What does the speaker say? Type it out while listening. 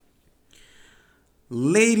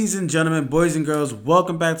Ladies and gentlemen, boys and girls,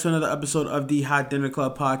 welcome back to another episode of the Hot Dinner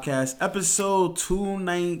Club podcast, episode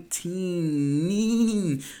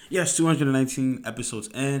 219. Yes, 219 episodes,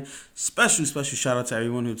 and special shout out to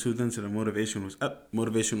everyone who tuned into the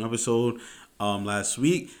motivational episode last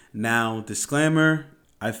week. Now, disclaimer.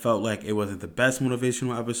 I felt like it wasn't the best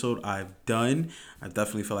motivational episode I've done. I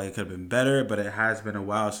definitely felt like it could have been better, but it has been a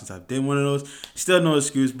while since I've done one of those. Still no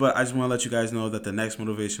excuse, but I just want to let you guys know that the next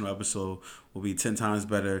motivational episode will be 10 times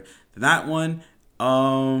better than that one.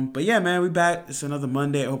 But yeah, man, we back. It's another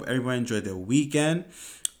Monday. I hope everyone enjoyed their weekend.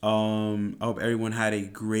 I hope everyone had a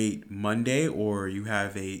great Monday, or you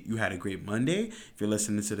had a great Monday. If you're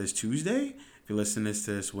listening to this Tuesday. If you're listening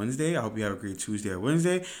to this Wednesday, I hope you have a great Tuesday or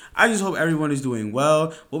Wednesday. I just hope everyone is doing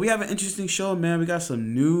well. But we have an interesting show, man. We got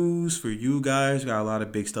some news for you guys. We got a lot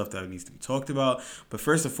of big stuff that needs to be talked about. But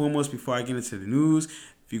first and foremost, before I get into the news,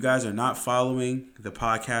 if you guys are not following the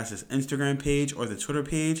podcast's Instagram page or the Twitter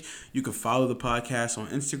page, you can follow the podcast on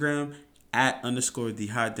Instagram @_ the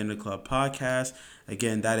Hot Dinner Club podcast.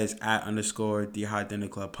 Again, that is @_ the Hot Dinner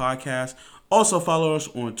Club podcast. Also follow us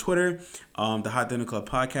on Twitter, the Hot Dinner Club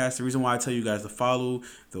podcast. The reason why I tell you guys to follow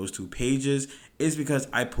those two pages is because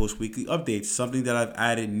I post weekly updates. Something that I've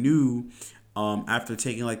added new after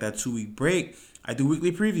taking like that 2-week break. I do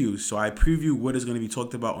weekly previews. So I preview what is going to be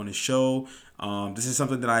talked about on the show. This is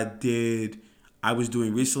something that I was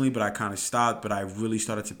doing recently, but I kind of stopped, but I really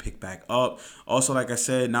started to pick back up. Also, like I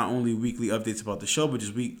said, not only weekly updates about the show, but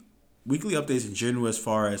just weekly updates in general, as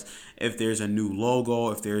far as if there's a new logo,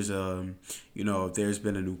 if there's if there's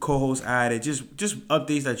been a new co-host added, just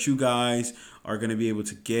updates that you guys are going to be able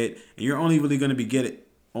to get. And you're only really going to be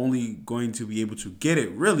able to get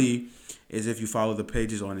it really is if you follow the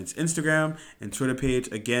pages on its Instagram and Twitter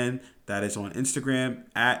page. Again, that is on Instagram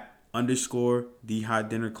 @_ the Hot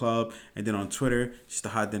Dinner Club, and then on Twitter, just the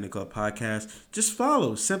Hot Dinner Club podcast. Just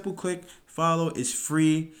follow, simple, quick follow. It's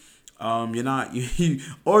free. All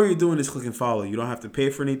you're doing is click and follow. You don't have to pay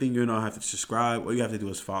for anything. You don't have to subscribe. All you have to do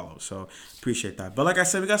is follow. So appreciate that. But like I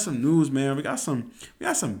said, we got some news, man. We got some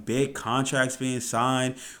big contracts being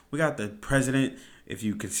signed. We got the president, if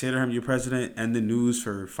you consider him your president, and the news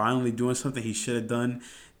for finally doing something he should have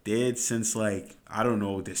did since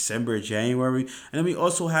December, January. And then we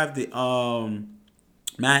also have the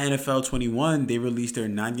Madden NFL 21. They released their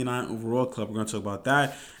 99 overall club. We're going to talk about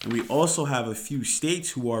that. And we also have a few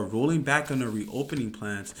states who are rolling back on their reopening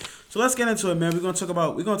plans. So let's get into it, man. We're going to talk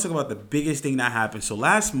about the biggest thing that happened. So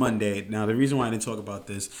last Monday, now the reason why I didn't talk about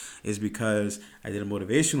this is because I did a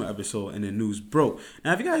motivational episode and the news broke.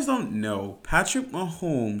 Now, if you guys don't know, Patrick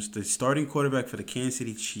Mahomes, the starting quarterback for the Kansas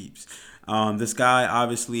City Chiefs, this guy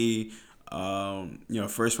obviously,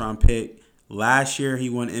 first round pick. Last year, he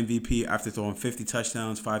won MVP after throwing 50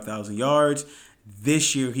 touchdowns, 5,000 yards.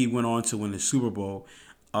 This year, he went on to win the Super Bowl.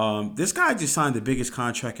 This guy just signed the biggest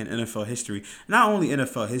contract in NFL history. Not only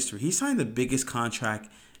NFL history, he signed the biggest contract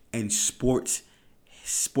in sports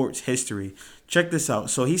history. Check this out.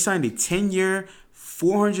 So he signed a 10-year,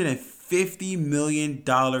 $450 million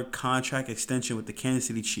contract extension with the Kansas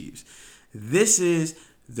City Chiefs. This is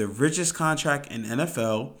the richest contract in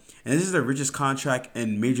NFL. And this is the richest contract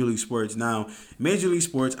in Major League Sports. Now, Major League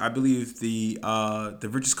Sports, I believe the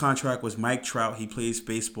richest contract was Mike Trout. He plays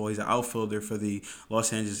baseball. He's an outfielder for the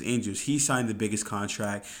Los Angeles Angels. He signed the biggest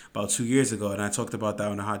contract about 2 years ago, and I talked about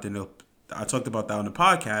that on the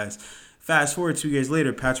podcast. Fast forward 2 years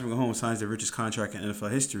later, Patrick Mahomes signs the richest contract in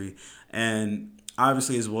NFL history, and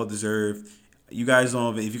obviously is well deserved. If you guys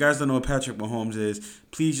don't know what Patrick Mahomes is,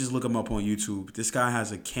 please just look him up on YouTube. This guy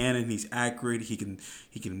has a cannon. He's accurate. He can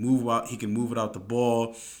move out. He can move without the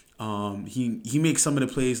ball. He makes some of the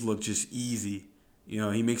plays look just easy.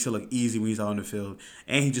 He makes it look easy when he's out on the field.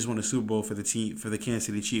 And he just won a Super Bowl for the Kansas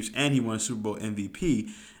City Chiefs, and he won a Super Bowl MVP.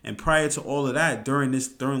 And prior to all of that, during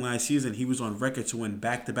last season, he was on record to win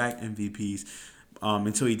back-to-back MVPs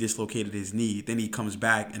until he dislocated his knee. Then he comes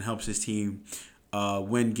back and helps his team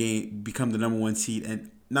become the number one seed,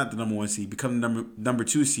 and not the number one seed, become the number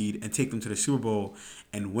 2 seed, and take them to the Super Bowl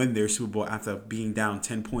and win their Super Bowl after being down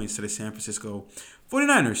 10 points to the San Francisco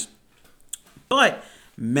 49ers. But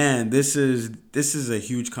man, this is a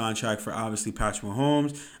huge contract for obviously Patrick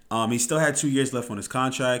Mahomes. He still had 2 years left on his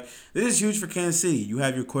contract. This is huge for Kansas City. You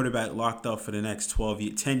have your quarterback locked up for the next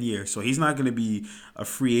 10 years. So he's not going to be a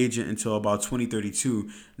free agent until about 2032.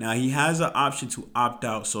 Now, he has an option to opt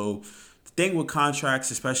out. So the thing with contracts,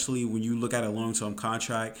 especially when you look at a long-term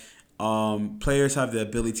contract, players have the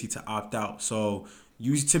ability to opt out. So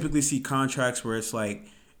you typically see contracts where it's like,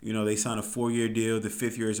 they sign a 4-year deal. The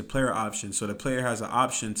 5th year is a player option. So the player has an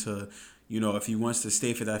option to, if he wants to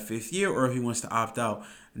stay for that 5th year or if he wants to opt out.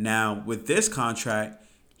 Now, with this contract,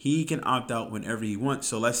 he can opt out whenever he wants.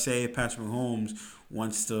 So let's say Patrick Mahomes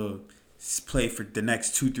wants to play for the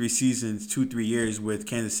next 2-3 seasons, 2-3 years with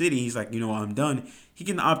Kansas City. He's like, I'm done. He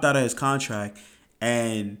can opt out of his contract,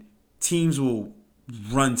 and teams will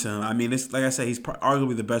run to him. I mean, it's like I said, he's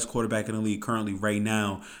arguably the best quarterback in the league currently right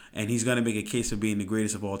now, and he's going to make a case of being the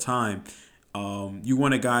greatest of all time. You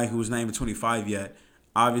want a guy who's not even 25 yet.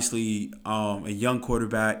 Obviously, a young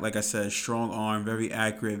quarterback, like I said, strong arm, very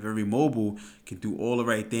accurate, very mobile, can do all the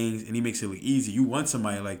right things, and he makes it look easy. You want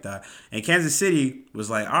somebody like that. And Kansas City was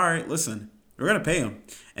like, all right, listen, we're going to pay him.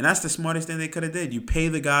 And that's the smartest thing they could have did. You pay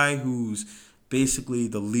the guy who's basically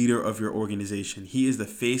the leader of your organization. He is the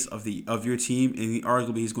face of your team, and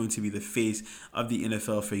arguably he's going to be the face of the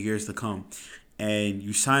NFL for years to come. And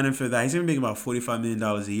you sign him for that. He's going to make about $45 million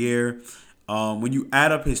a year. When you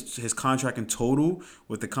add up his contract in total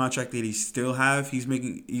with the contract that he still have, he's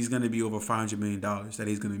going to be over $500 million that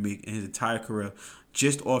he's going to make in his entire career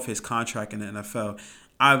just off his contract in the NFL.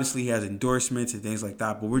 Obviously, he has endorsements and things like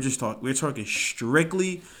that, but we're talking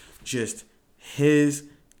strictly just his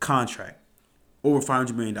contract, over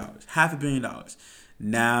 $500 million, $500 million.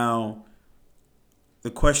 Now,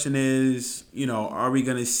 the question is, are we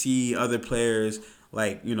going to see other players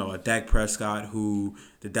like, a Dak Prescott, who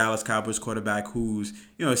the Dallas Cowboys quarterback, who's,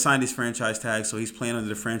 signed his franchise tag, so he's playing under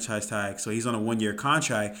the franchise tag, so he's on a 1-year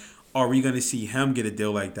contract. Are we going to see him get a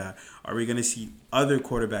deal like that? Are we going to see other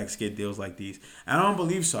quarterbacks get deals like these? I don't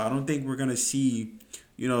believe so. I don't think we're going to see,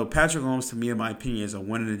 Patrick Mahomes, to me, in my opinion, is a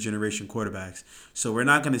one-in-a-generation quarterback. So we're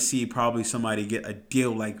not going to see probably somebody get a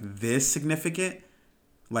deal like this significant,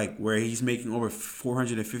 like where he's making over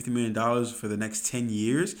 $450 million for the next 10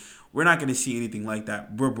 years. We're not going to see anything like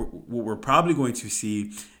that. What we're probably going to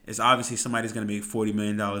see is obviously somebody's going to make $40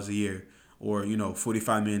 million a year or,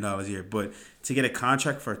 $45 million a year. But to get a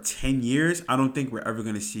contract for 10 years, I don't think we're ever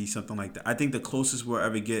going to see something like that. I think the closest we'll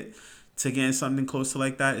ever get to getting something close to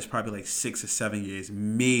like that is probably like 6 or 7 years,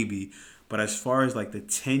 maybe. But as far as like the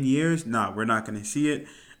 10 years, nah, we're not going to see it.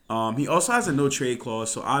 He also has a no trade clause.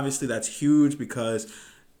 So obviously that's huge because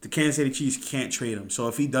the Kansas City Chiefs can't trade him. So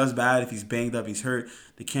if he does bad, if he's banged up, he's hurt,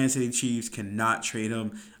 the Kansas City Chiefs cannot trade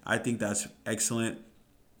him. I think that's excellent.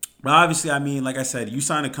 But obviously, I mean, like I said, you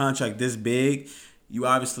sign a contract this big, you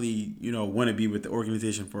obviously, want to be with the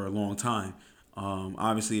organization for a long time.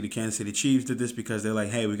 Obviously, the Kansas City Chiefs did this because they're like,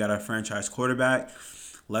 hey, we got our franchise quarterback.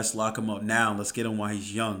 Let's lock him up now. Let's get him while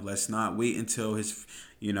he's young. Let's not wait until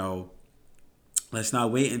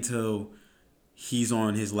he's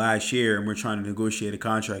on his last year and we're trying to negotiate a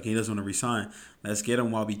contract and he doesn't want to resign. Let's get him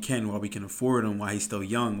while we can afford him, while he's still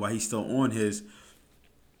young, while he's still on his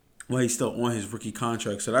rookie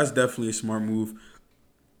contract. So that's definitely a smart move.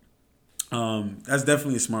 That's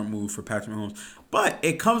definitely a smart move for Patrick Mahomes. But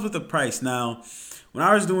it comes with a price. Now, when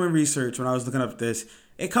I was doing research, when I was looking up this,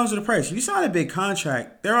 it comes with a price. You sign a big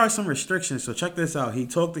contract, there are some restrictions. So check this out. He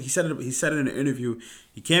said it in an interview.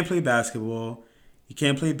 He can't play basketball. He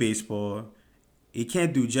can't play baseball. He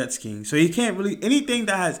can't do jet skiing. So he can't really, anything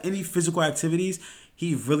that has any physical activities,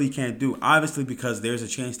 he really can't do. Obviously, because there's a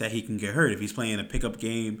chance that he can get hurt. If he's playing a pickup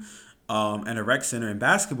game at a rec center in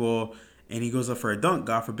basketball and he goes up for a dunk,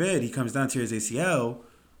 God forbid, he comes down to his ACL,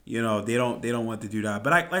 they don't want to do that.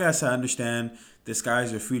 But like I said, I understand this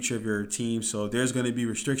guy's the future of your team. So there's going to be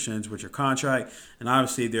restrictions with your contract. And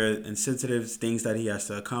obviously there are incentives, things that he has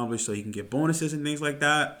to accomplish so he can get bonuses and things like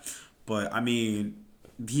that. But I mean,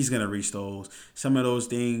 he's going to reach those. Some of those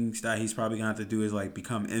things that he's probably going to have to do is like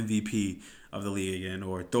become MVP of the league again,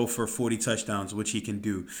 or throw for 40 touchdowns, which he can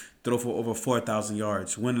do. Throw for over 4,000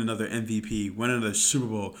 yards, win another MVP, win another Super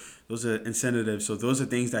Bowl. Those are incentives. So those are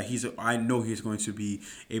things that I know he's going to be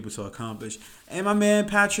able to accomplish. And my man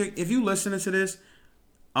Patrick, if you listening to this,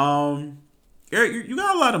 you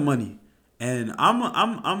got a lot of money, and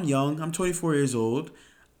I'm young. I'm 24 years old.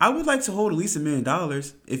 I would like to hold at least $1 million.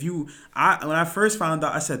 When I first found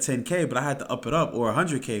out, I said 10K, but I had to up it up, or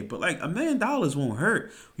 100K. But like $1 million won't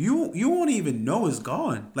hurt. You won't even know it's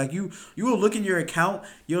gone. Like you will look in your account,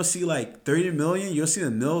 you'll see like 30 million, you'll see the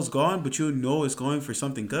mill's gone, but you'll know it's going for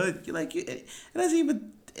something good. You're like, it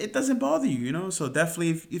doesn't bother you, So definitely,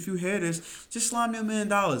 if you hear this, just slide me $1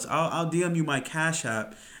 million. I'll DM you my Cash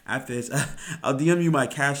App after this. I'll DM you my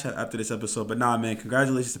Cash App after this episode. But nah, man,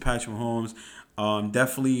 congratulations to Patrick Mahomes.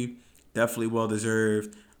 Definitely well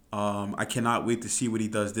deserved. I cannot wait to see what he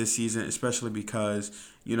does this season, especially because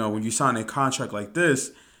when you sign a contract like this,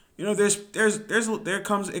 it comes with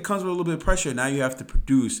a little bit of pressure. Now you have to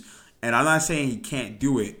produce, and I'm not saying he can't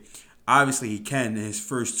do it. Obviously, he can. In his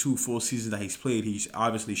first 2 full seasons that he's played, he's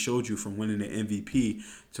obviously showed you from winning the MVP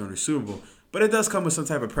to winning the Super Bowl. But it does come with some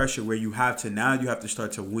type of pressure where you have to now you have to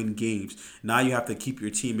start to win games. Now you have to keep your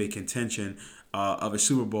team in contention of a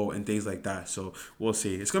Super Bowl and things like that. So we'll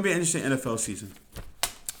see. It's gonna be an interesting NFL season.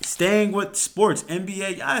 Staying with sports,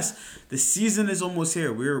 NBA, yes, the season is almost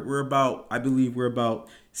here. We're about, I believe we're about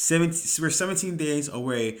 17 days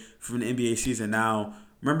away from the NBA season. Now,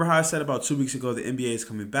 remember how I said about 2 weeks ago the NBA is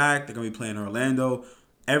coming back. They're gonna be playing in Orlando.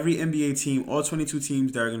 Every NBA team, all 22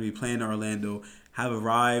 teams that are gonna be playing in Orlando, have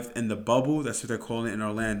arrived in the bubble. That's what they're calling it in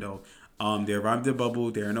Orlando. They arrived in the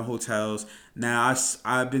bubble. They're in the hotels. Now,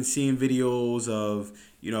 I've been seeing videos of,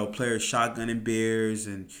 players shotgunning beers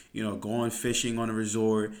and, going fishing on a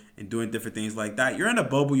resort and doing different things like that. You're in a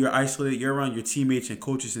bubble. You're isolated. You're around your teammates and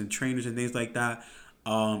coaches and trainers and things like that.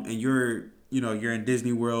 And you're in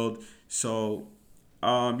Disney World. So,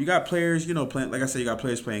 you got players, playing, like I said, you got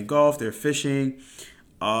players playing golf. They're fishing.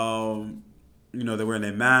 They're wearing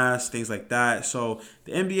their masks, things like that. So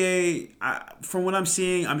the NBA, from what I'm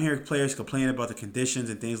seeing, I'm hearing players complain about the conditions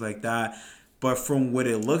and things like that. But from what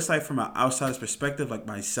it looks like from an outsider's perspective, like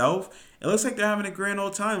myself, it looks like they're having a grand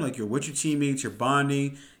old time. Like you're with your teammates, you're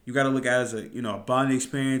bonding. You got to look at it as a bonding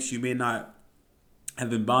experience. You may not have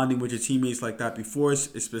been bonding with your teammates like that before,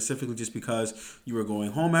 specifically just because you were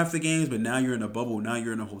going home after games, but now you're in a bubble, now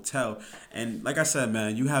you're in a hotel. And like I said,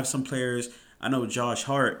 man, you have some players. I know Josh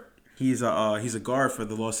Hart. He's a guard for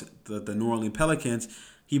the New Orleans Pelicans.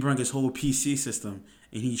 He brought his whole PC system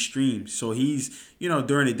and he streams. So he's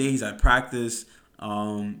during the day he's at practice.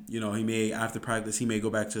 He may after practice he may go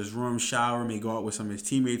back to his room, shower, may go out with some of his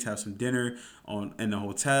teammates, have some dinner in the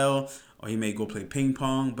hotel, or he may go play ping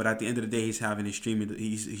pong. But at the end of the day, he's having his streaming.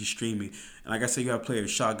 He's streaming, and like I said, you have players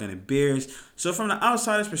shotgunning beers. So from the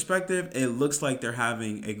outsider's perspective, it looks like they're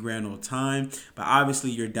having a grand old time. But obviously,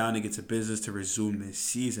 you're down to get to business to resume this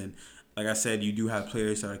season. Like I said, you do have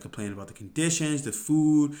players that are complaining about the conditions, the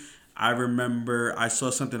food. I remember I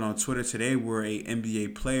saw something on Twitter today where a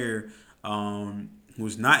NBA player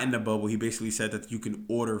who's not in the bubble, he basically said that you can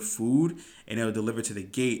order food and it'll deliver to the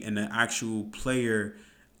gate, and the actual player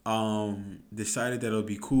decided that it would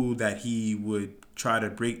be cool that he would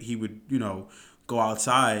go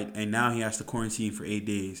outside, and now he has to quarantine for 8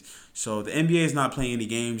 days. So the NBA is not playing any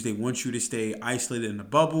games. They want you to stay isolated in the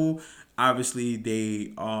bubble. Obviously, they're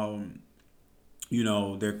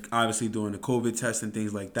obviously doing the COVID test and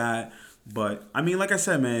things like that. But I mean, like I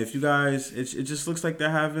said, man, if you guys, it just looks like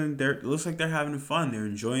they're having fun. They're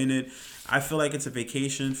enjoying it. I feel like it's a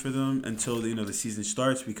vacation for them until the season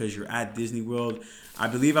starts, because you're at Disney World. I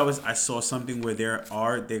believe I saw something where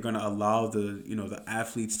they're gonna allow the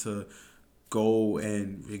athletes to go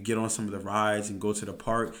and get on some of the rides and go to the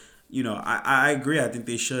park. I agree. I think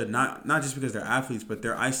they should, not just because they're athletes, but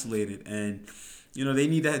they're isolated, and they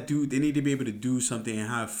need to be able to do something and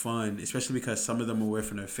have fun, especially because some of them are away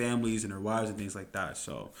from their families and their wives and things like that.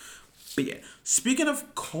 So, but yeah, speaking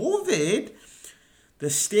of COVID, the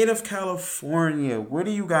state of California, what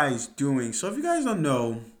are you guys doing? So if you guys don't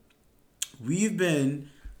know, state of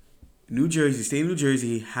New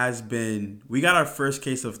Jersey we got our first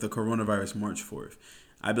case of the coronavirus March 4th.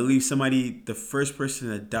 I believe the first person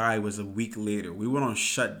that died was a week later. We went on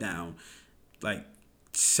shutdown, like,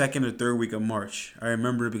 second or third week of March. I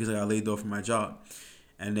remember it because I got laid off from my job.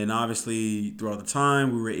 And then obviously throughout the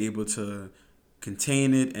time we were able to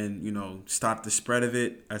contain it and stop the spread of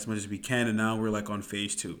it as much as we can, and now we're like on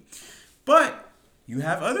phase 2. But you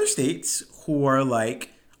have other states who are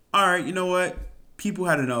like, all right, you know what? People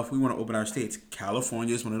had enough. We want to open our states.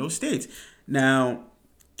 California is one of those states. Now,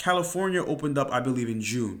 California opened up, I believe, in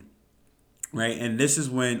June, right? And this is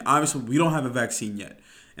when obviously we don't have a vaccine yet.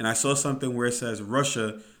 And I saw something where it says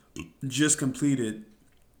Russia just completed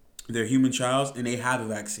their human trials and they have a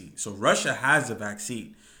vaccine. So Russia has a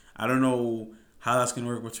vaccine. I don't know how that's going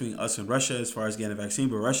to work between us and Russia as far as getting a vaccine,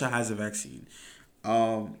 but Russia has a vaccine.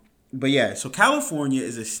 But yeah, so California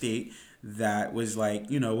is a state that was like,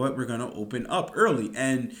 you know what, we're going to open up early.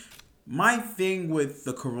 And my thing with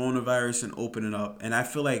the coronavirus and opening up, and I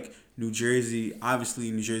feel like New Jersey,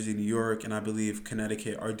 New York, and I believe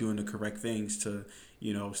Connecticut are doing the correct things to,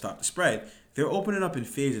 stop the spread. They're opening up in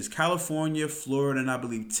phases. California, Florida, and I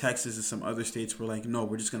believe Texas and some other states were like, no,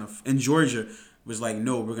 we're just going to, and Georgia was like,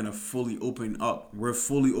 no, we're going to fully open up. We're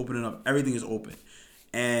fully opening up. Everything is open.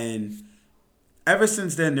 And ever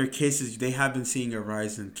since then, they have been seeing a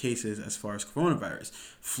rise in cases as far as coronavirus.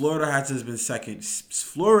 Florida has been second.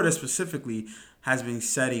 Florida specifically has been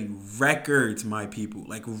setting records, my people,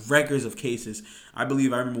 like records of cases. I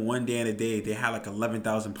remember one day in a day they had like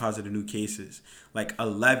 11,000 positive new cases, like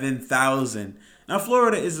 11,000. Now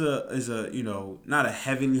Florida is a not a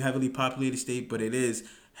heavily populated state, but it is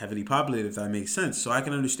heavily populated, if that makes sense. So I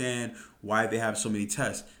can understand why they have so many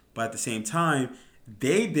tests. But at the same time,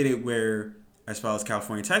 they did it where, as far as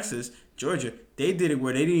California, Texas, Georgia, they did it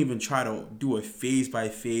where they didn't even try to do a phase by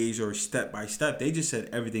phase or step by step. They just said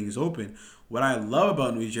everything is open. What I love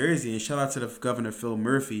about New Jersey, and shout out to the governor Phil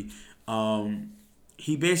Murphy,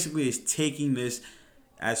 he basically is taking this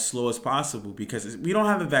as slow as possible because we don't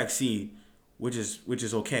have a vaccine, which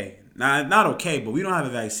is okay. Not okay, but we don't have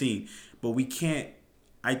a vaccine. But we can't.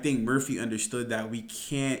 I think Murphy understood that we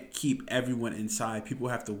can't keep everyone inside. People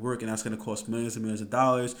have to work, and that's going to cost millions and millions of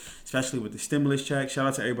dollars, especially with the stimulus check. Shout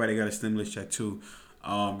out to everybody that got a stimulus check too.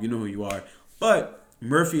 You know who you are. But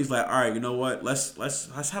Murphy's like, all right, you know what? Let's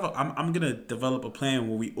have a. I'm gonna develop a plan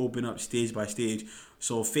where we open up stage by stage.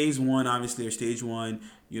 So phase one, obviously, or stage one,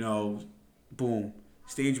 boom.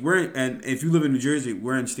 And if you live in New Jersey,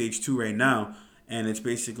 we're in stage 2 right now, and it's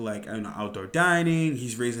basically like outdoor dining.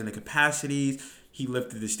 He's raising the capacities. He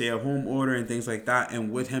lifted the stay-at-home order and things like that.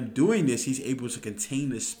 And with him doing this, he's able to contain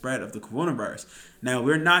the spread of the coronavirus. Now,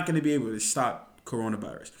 we're not going to be able to stop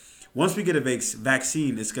coronavirus. Once we get a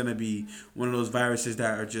vaccine, it's going to be one of those viruses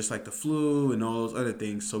that are just like the flu and all those other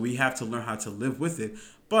things. So we have to learn how to live with it.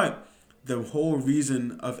 But the whole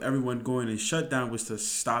reason of everyone going in shutdown was to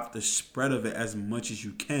stop the spread of it as much as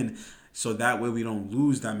you can. So that way we don't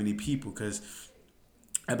lose that many people, because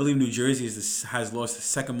I believe New Jersey has lost the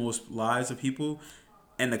second most lives of people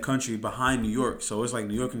in the country behind New York. So it's like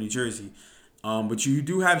New York and New Jersey. But you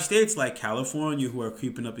do have states like California who are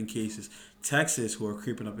creeping up in cases, Texas who are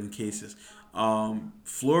creeping up in cases,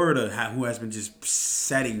 Florida who has been just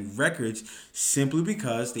setting records simply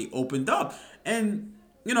because they opened up. And,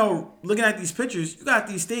 looking at these pictures, you got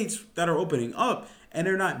these states that are opening up and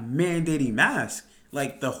they're not mandating masks.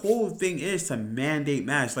 Like, the whole thing is to mandate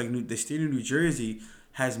masks. Like, the state of New Jersey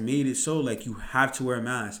has made it so like you have to wear a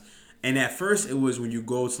mask. And at first it was when you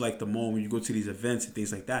go to like the mall, when you go to these events and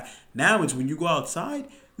things like that. Now it's when you go outside,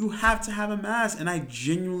 you have to have a mask. And I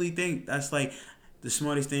genuinely think that's like the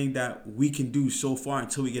smartest thing that we can do so far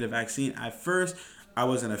until we get a vaccine. At first, I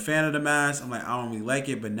wasn't a fan of the mask. I'm like, I don't really like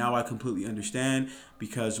it. But now I completely understand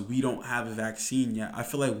because we don't have a vaccine yet. I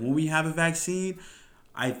feel like when we have a vaccine,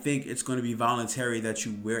 I think it's going to be voluntary that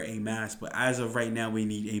you wear a mask. But as of right now, we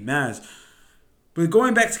need a mask. But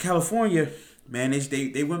going back to California, man,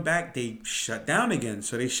 they went back, they shut down again.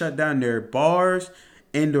 So they shut down their bars,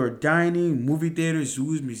 indoor dining, movie theaters,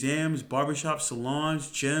 zoos, museums, barbershops, salons,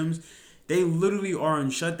 gyms. They literally are in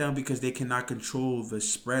shutdown because they cannot control the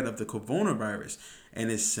spread of the coronavirus.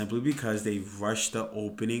 And it's simply because they rushed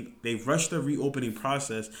the reopening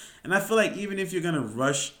process. And I feel like even if you're going to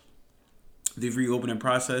rush the reopening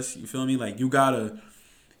process, you feel me? Like, you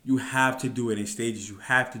have to do it in stages. You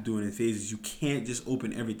have to do it in phases. You can't just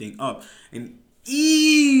open everything up. And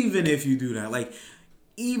even if you do that,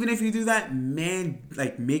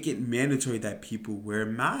 make it mandatory that people wear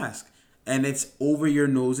masks. And it's over your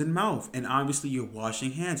nose and mouth. And obviously you're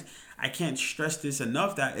washing hands. I can't stress this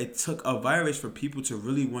enough that it took a virus for people to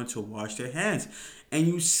really want to wash their hands. And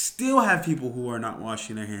you still have people who are not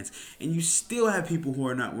washing their hands. And you still have people who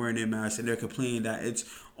are not wearing their masks. And they're complaining that it's,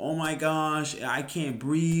 oh my gosh, I can't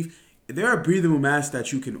breathe. There are breathable masks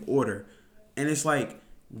that you can order. And it's like,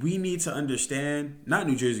 we need to understand, not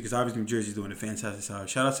New Jersey, because obviously New Jersey's doing a fantastic job.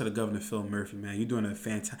 Shout out to the governor, Phil Murphy, man. You're doing a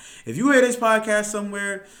fantastic. If you hear this podcast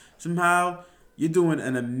somewhere, somehow, you're doing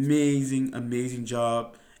an amazing, amazing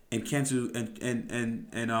job. And cancel and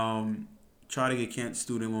try to get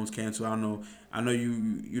student loans canceled. I know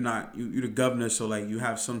you're the governor, so like you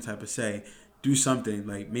have some type of say. Do something,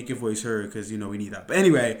 like make your voice heard, because we need that. But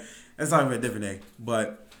anyway, that's not for a different day.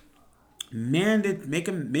 But make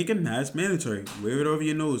a mask mandatory. Wear it over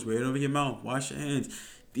your nose, wear it over your mouth, wash your hands.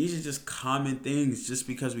 These are just common things just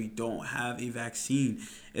because we don't have a vaccine.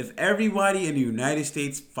 If everybody in the United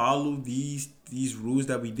States followed these rules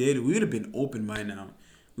that we did, we would have been open by now.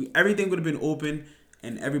 Everything would have been open,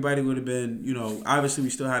 and everybody would have been, obviously we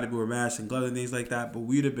still had to wear masks and gloves and things like that, but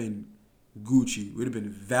we'd have been Gucci. We'd have been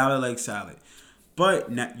valid like salad. But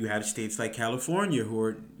now you have states like California who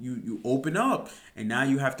are, you open up, and now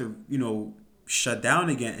you have to, shut down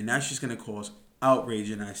again, and that's just going to cause outrage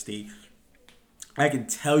in that state. I can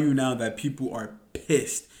tell you now that people are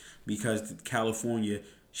pissed because California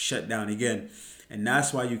shut down again. And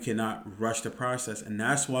that's why you cannot rush the process. And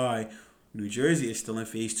that's why New Jersey is still in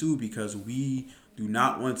phase 2, because we do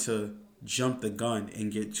not want to jump the gun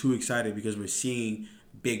and get too excited because we're seeing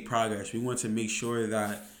big progress. We want to make sure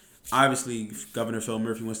that, obviously, Governor Phil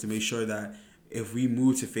Murphy wants to make sure that if we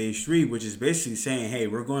move to phase 3, which is basically saying, hey,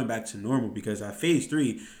 we're going back to normal, because at phase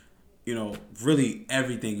 3, really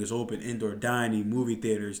everything is open: indoor dining, movie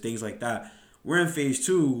theaters, things like that. We're in phase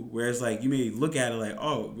 2, where it's like you may look at it like,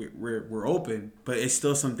 oh, we're open, but it's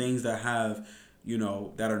still some things that have,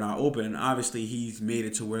 that are not open. And obviously, he's made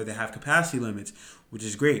it to where they have capacity limits, which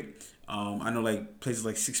is great. I know like places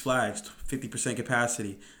like Six Flags, 50%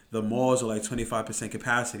 capacity. The malls are like 25%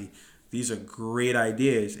 capacity. These are great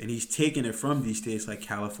ideas, and he's taking it from these states like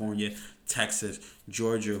California, Texas,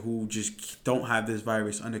 Georgia, who just don't have this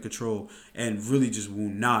virus under control and really just will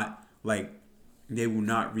not, they will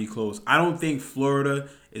not reclose. I don't think Florida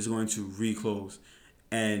is going to reclose.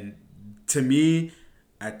 And to me,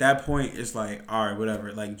 at that point, it's like, all right,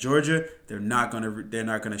 whatever. Like Georgia, they're not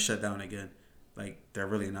gonna shut down again. Like they're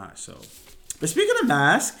really not. So, but speaking of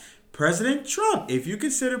masks, President Trump, if you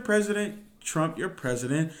consider President Trump your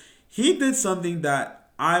president, he did something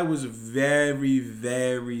that I was very,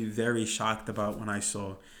 very, very shocked about when I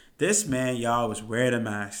saw. This man, y'all, was wearing a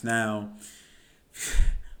mask. Now,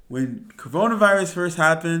 when coronavirus first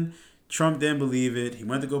happened, Trump didn't believe it. He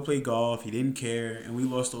went to go play golf. He didn't care. And we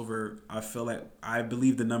lost over, I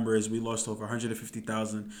believe the number is we lost over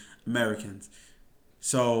 150,000 Americans.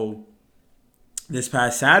 So, this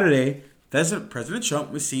past Saturday, President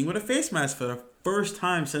Trump was seen with a face mask for the first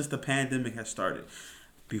time since the pandemic has started.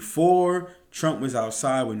 Before, Trump was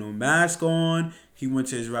outside with no mask on. He went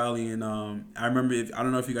to his rally, and I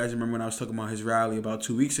don't know if you guys remember when I was talking about his rally about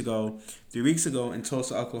 3 weeks ago in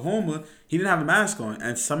Tulsa, Oklahoma. He didn't have a mask on,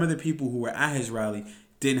 and some of the people who were at his rally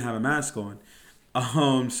didn't have a mask on.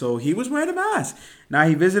 So he was wearing a mask. Now,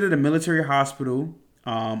 he visited a military hospital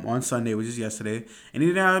on Sunday, which is yesterday, and he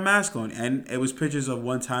didn't have a mask on. And it was pictures of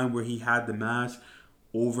one time where he had the mask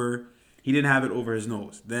over. He didn't have it over his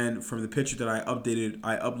nose. Then from the picture that I uploaded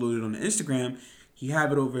on Instagram, he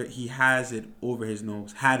has it over his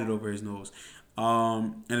nose, had it over his nose.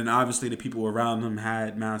 And then obviously the people around him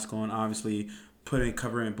had masks on, obviously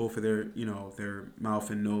covering both of their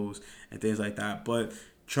mouth and nose and things like that. But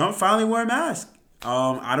Trump finally wore a mask.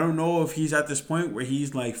 I don't know if he's at this point where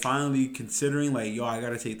he's like finally considering like, yo, I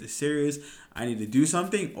gotta take this serious. I need to do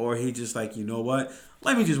something, or he just like, you know what?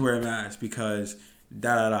 Let me just wear a mask because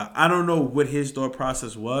I don't know what his thought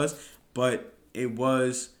process was, but it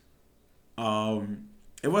was kind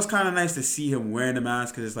of nice to see him wearing a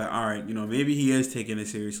mask, because it's like, all right, maybe he is taking it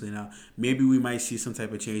seriously now. Maybe we might see some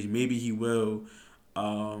type of change. Maybe he will,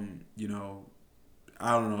 I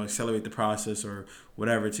don't know, accelerate the process or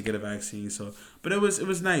whatever to get a vaccine. So, but it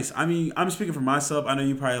was nice. I mean, I'm speaking for myself. I know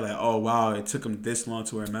you probably like, oh wow, it took him this long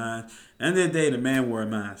to wear a mask. At the end of the day, the man wore a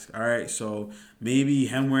mask. All right, so maybe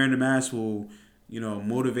him wearing the mask will,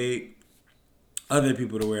 motivate other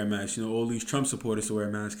people to wear a mask. All these Trump supporters to wear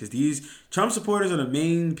a mask, because these Trump supporters are the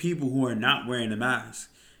main people who are not wearing a mask.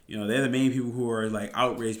 They're the main people who are like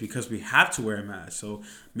outraged because we have to wear a mask. So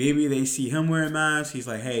maybe they see him wearing a mask. He's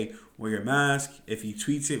like, hey, wear your mask. If he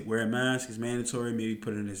tweets it, wear a mask. It's mandatory. Maybe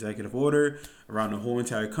put an executive order around the whole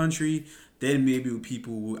entire country. Then maybe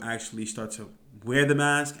people will actually start to wear the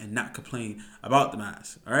mask and not complain about the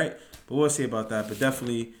mask. All right, but we'll see about that. But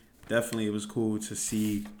definitely, it was cool to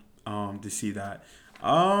see that.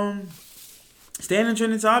 Staying in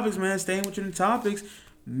trending topics, man. Staying with trending topics.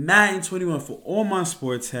 Madden 21 for all my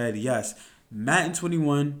sports head. Yes, Madden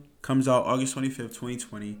 21 comes out August 25th,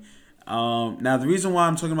 2020. Now, the reason why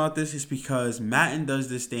I'm talking about this is because Madden does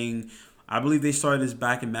this thing. I believe they started this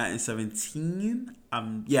back in Madden 17.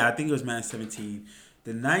 I think it was Madden 17.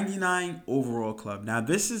 The 99 overall club. Now,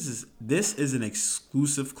 this is an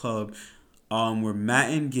exclusive club where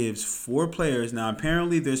Madden gives 4 players. Now,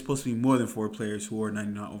 apparently, there's supposed to be more than 4 players who are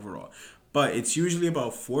 99 overall. But it's usually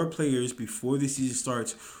about 4 players before the season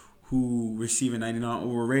starts who receive a 99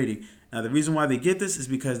 overall rating. Now, the reason why they get this is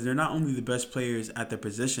because they're not only the best players at their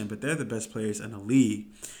position, but they're the best players in the league.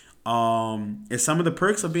 And some of the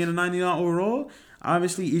perks of being a 99 overall,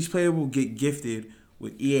 obviously, each player will get gifted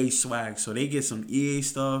with EA swag. So they get some EA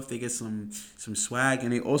stuff, they get some swag,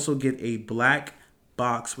 and they also get a black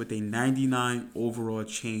box with a 99 overall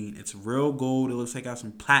chain. It's real gold. It looks like I got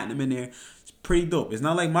some platinum in there. It's pretty dope. It's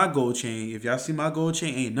not like my gold chain. If y'all see my gold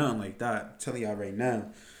chain, ain't nothing like that. I'm telling y'all right now.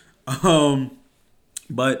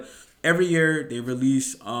 But every year they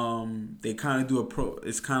release they kind of do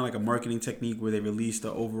it's kind of like a marketing technique where they release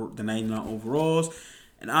the 99 overalls,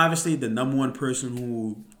 and obviously the number one person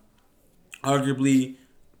who arguably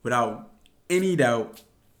without any doubt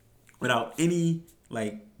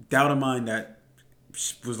of mine that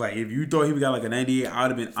was like, if you thought he got like a 98, I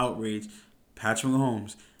would have been outraged. Patrick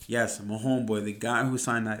Mahomes. Yes, my homeboy, the guy who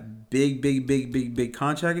signed that big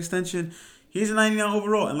contract extension. He's a 99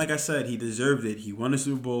 overall, and like I said, he deserved it. He won a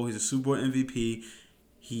Super Bowl. He's a Super Bowl MVP.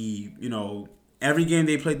 He, every game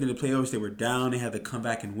they played in the playoffs, they were down. They had to come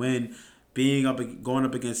back and win. Going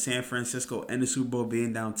up against San Francisco in the Super Bowl,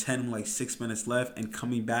 being down 10 with like 6 minutes left, and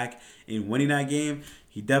coming back and winning that game,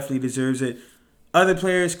 he definitely deserves it. Other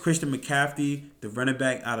players, Christian McCaffrey, the running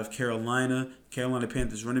back out of Carolina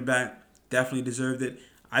Panthers running back, definitely deserved it.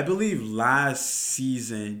 I believe last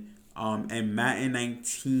season, in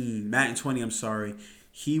Madden 20, I'm sorry,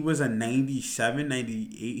 he was a 97,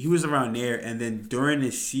 98. He was around there, and then during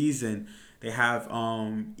this season, they have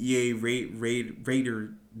EA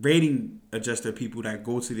rating adjuster people that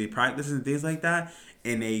go to their practices and things like that,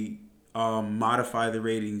 and they modify the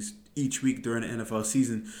ratings each week during the NFL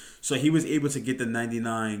season. So he was able to get the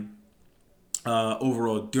 99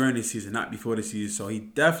 overall during the season, not before the season. So he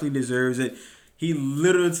definitely deserves it. He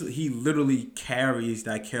literally carries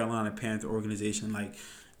that Carolina Panther organization. Like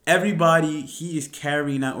everybody, he is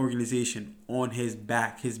carrying that organization on his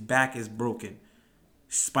back. His back is broken,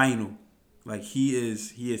 spinal. Like he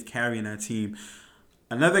is carrying that team.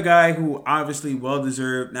 Another guy who obviously well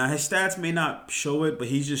deserved. Now his stats may not show it, but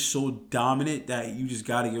he's just so dominant that you just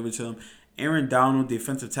gotta give it to him. Aaron Donald,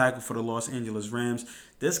 defensive tackle for the Los Angeles Rams.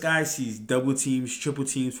 This guy sees double teams, triple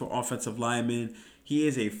teams for offensive linemen. He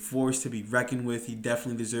is a force to be reckoned with. He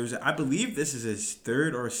definitely deserves it. I believe this is his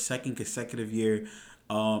third or second consecutive year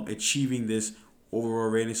achieving this overall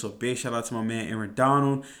rating. So big shout out to my man Aaron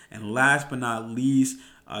Donald. And last but not least,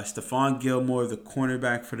 Stephon Gilmore, the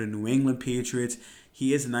cornerback for the New England Patriots.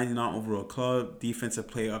 He is a 99 overall club, defensive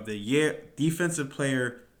player of the year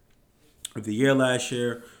last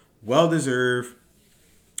year. Well deserved.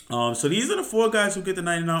 So these are the four guys who get the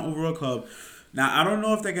 99 overall club. Now, I don't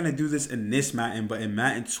know if they're going to do this in this Madden, but in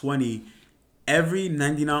Madden 20, every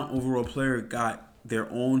 99 overall player got their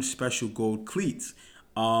own special gold cleats.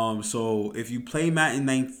 So if you play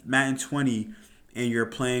Madden 20 and you're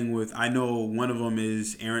playing with, I know one of them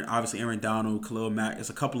is Aaron Donald, Khalil Mack, there's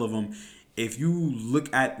a couple of them. If you look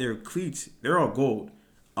at their cleats, they're all gold.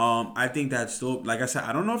 I think that's dope. Like I said,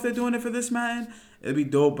 I don't know if they're doing it for this Madden. It'd be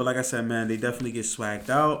dope, but like I said, man, they definitely get swagged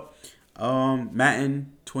out.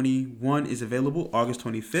 Madden 21 is available August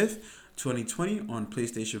 25th, 2020 on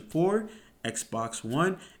PlayStation 4, Xbox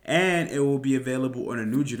One, and it will be available on a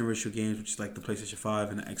new generation games, which is like the PlayStation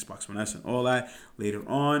 5 and the Xbox One S and all that later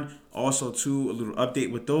on. Also, too, a little update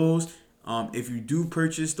with those. If you do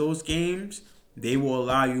purchase those games, they will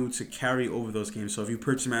allow you to carry over those games. So if you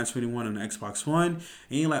purchase Madden 21 on the Xbox One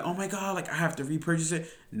and you're like, oh my God, like I have to repurchase it.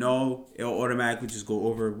 No, it'll automatically just go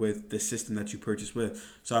over with the system that you purchased with.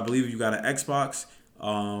 So I believe if you got an Xbox,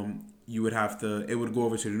 it would go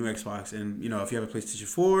over to the new Xbox. And, if you have a PlayStation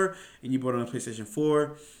 4 and you bought it on a PlayStation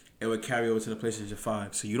 4, it would carry over to the PlayStation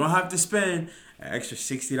 5. So you don't have to spend an extra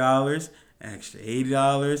 $60, an extra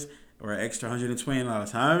 $80, or an extra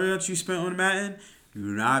 $120. However much you spent on Madden, you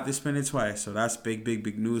do not have to spend it twice. So that's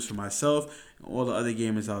big news for myself and all the other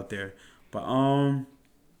gamers out there. But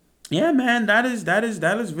yeah, man, that is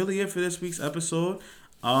really it for this week's episode.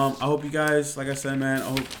 I hope you guys, like I said, man, I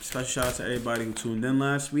hope special shout out to everybody who tuned in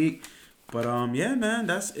last week. But yeah, man,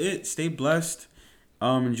 that's it. Stay blessed.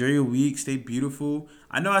 Enjoy your week. Stay beautiful.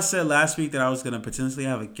 I know I said last week that I was gonna potentially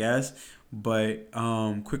have a guest, but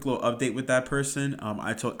quick little update with that person.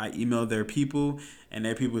 I emailed their people, and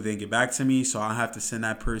their people didn't get back to me, so I'll have to send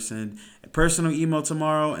that person a personal email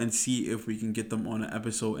tomorrow and see if we can get them on an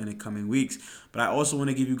episode in the coming weeks. But I also want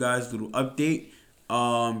to give you guys a little update.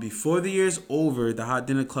 Before the year's over, the Hot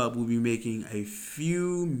Dinner Club will be making a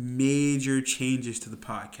few major changes to the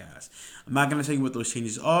podcast. I'm not going to tell you what those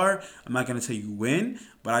changes are. I'm not going to tell you when,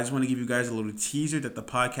 but I just want to give you guys a little teaser that the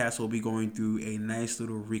podcast will be going through a nice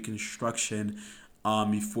little reconstruction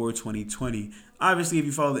before 2020. Obviously, if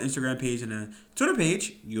you follow the Instagram page and the Twitter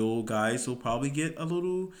page, you guys will probably get a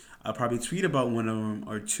little, I'll probably tweet about one of them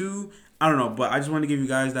or two. I don't know, but I just want to give you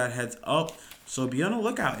guys that heads up. So be on the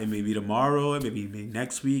lookout. It may be tomorrow. It may be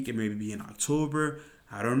next week. It may be in October.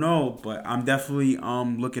 I don't know, but I'm definitely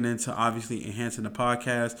looking into obviously enhancing the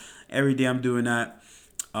podcast. Every day I'm doing that.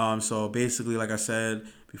 So basically, like I said,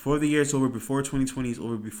 before the year is over, before 2020 is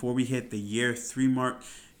over, before we hit the year 3 mark,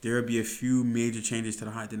 there will be a few major changes to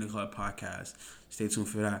the Hot Dinner Club podcast. Stay tuned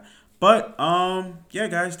for that. But yeah,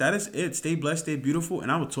 guys, that is it. Stay blessed, stay beautiful,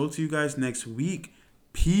 and I will talk to you guys next week.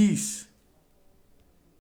 Peace.